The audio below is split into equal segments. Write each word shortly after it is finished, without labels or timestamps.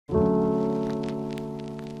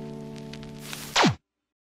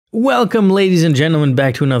Welcome ladies and gentlemen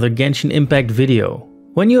back to another Genshin Impact video.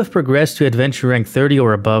 When you have progressed to adventure rank 30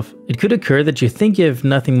 or above, it could occur that you think you have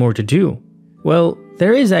nothing more to do. Well,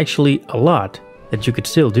 there is actually a lot that you could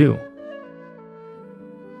still do.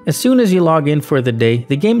 As soon as you log in for the day,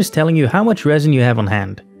 the game is telling you how much resin you have on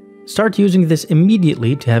hand. Start using this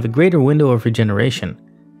immediately to have a greater window of regeneration.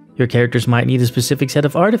 Your characters might need a specific set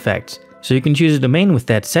of artifacts, so you can choose a domain with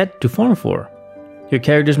that set to farm for. Your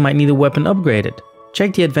characters might need a weapon upgraded.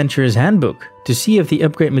 Check the Adventurer's Handbook to see if the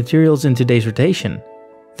upgrade materials in today's rotation.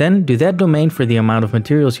 Then do that domain for the amount of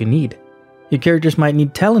materials you need. Your characters might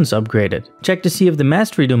need talents upgraded. Check to see if the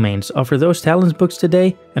Mastery domains offer those talents books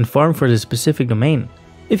today and farm for the specific domain.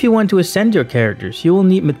 If you want to ascend your characters, you will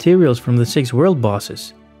need materials from the 6 world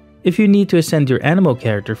bosses. If you need to ascend your Anemo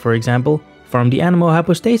character, for example, farm the Anemo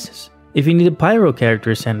Hypostasis. If you need a Pyro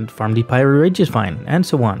character ascended, farm the Pyro Regis-Vine, and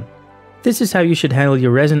so on. This is how you should handle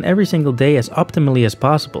your resin every single day as optimally as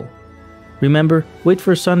possible. Remember, wait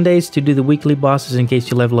for Sundays to do the weekly bosses in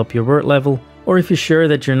case you level up your word level, or if you're sure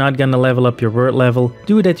that you're not gonna level up your word level,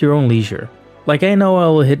 do it at your own leisure. Like I know I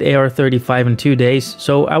will hit AR 35 in 2 days,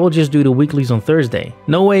 so I will just do the weeklies on Thursday.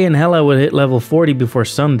 No way in hell I would hit level 40 before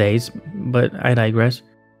Sundays, but I digress.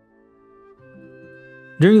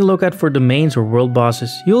 During the lookout for domains or world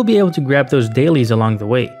bosses, you will be able to grab those dailies along the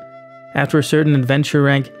way. After a certain adventure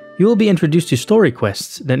rank, you will be introduced to story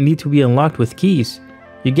quests that need to be unlocked with keys.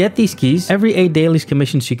 You get these keys every 8 dailies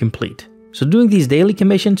commissions you complete. So doing these daily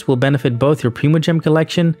commissions will benefit both your Primogem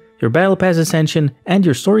collection, your Battle Pass ascension, and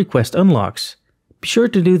your story quest unlocks. Be sure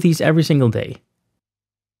to do these every single day.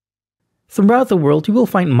 Throughout the world you will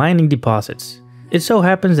find mining deposits. It so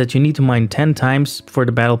happens that you need to mine 10 times for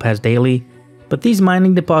the Battle Pass daily, but these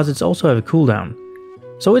mining deposits also have a cooldown.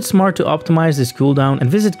 So it's smart to optimize this cooldown and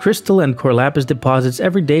visit Crystal and Core Lapis deposits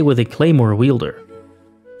every day with a Claymore wielder.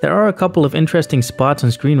 There are a couple of interesting spots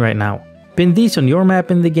on screen right now. Pin these on your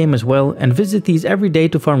map in the game as well and visit these every day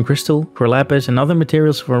to farm Crystal, Core Lapis and other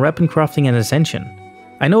materials for weapon crafting and ascension.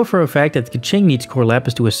 I know for a fact that Keqing needs Core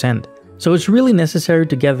Lapis to ascend, so it's really necessary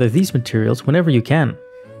to gather these materials whenever you can.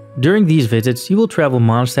 During these visits you will travel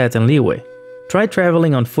Mondstadt and Liyue. Try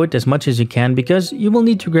traveling on foot as much as you can because you will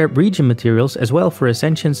need to grab region materials as well for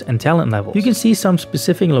ascensions and talent levels. You can see some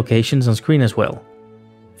specific locations on screen as well.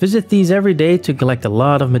 Visit these every day to collect a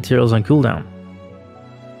lot of materials on cooldown.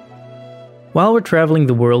 While we're traveling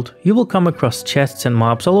the world, you will come across chests and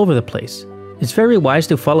mobs all over the place. It's very wise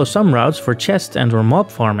to follow some routes for chest and or mob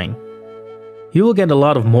farming. You will get a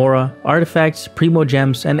lot of Mora, artifacts,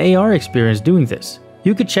 Primogems and AR experience doing this.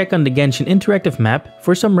 You could check on the Genshin interactive map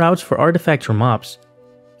for some routes for artifacts or mobs.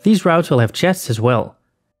 These routes will have chests as well.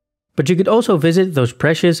 But you could also visit those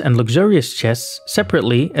precious and luxurious chests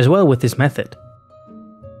separately as well with this method.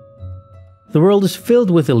 The world is filled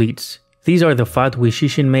with elites. These are the Fatui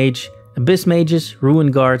Shishin Mage, Abyss Mages, Ruin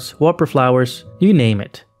Guards, Whopper Flowers, you name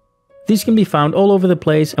it. These can be found all over the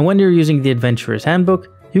place, and when you're using the Adventurer's Handbook,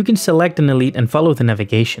 you can select an elite and follow the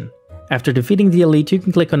navigation. After defeating the elite, you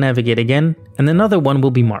can click on Navigate again, and another one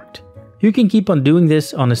will be marked. You can keep on doing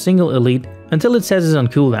this on a single elite until it says it's on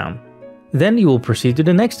cooldown. Then you will proceed to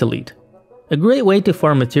the next elite. A great way to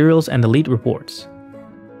farm materials and elite rewards.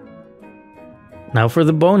 Now for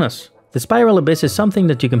the bonus. The Spiral Abyss is something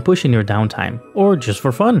that you can push in your downtime, or just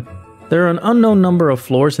for fun. There are an unknown number of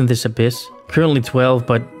floors in this abyss, currently 12,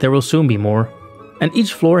 but there will soon be more. And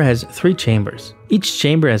each floor has 3 chambers. Each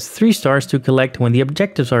chamber has 3 stars to collect when the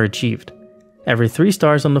objectives are achieved. Every 3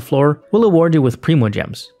 stars on the floor will award you with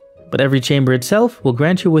Primogems, but every chamber itself will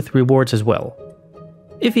grant you with rewards as well.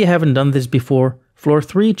 If you haven't done this before, Floor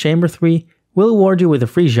 3, Chamber 3 will award you with a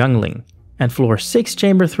free Zhangling, and Floor 6,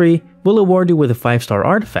 Chamber 3 will award you with a 5-star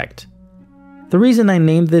artifact. The reason I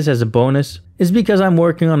named this as a bonus is because I'm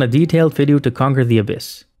working on a detailed video to conquer the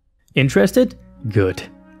Abyss. Interested? Good.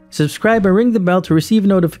 Subscribe and ring the bell to receive a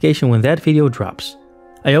notification when that video drops.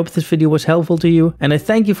 I hope this video was helpful to you, and I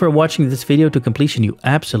thank you for watching this video to completion, you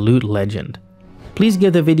absolute legend. Please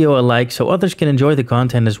give the video a like so others can enjoy the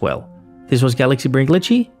content as well. This was Galaxy Brain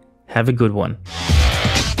Glitchy. Have a good one.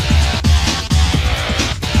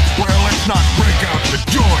 Well, let's not break out the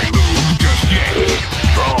joy loom just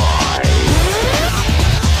yet.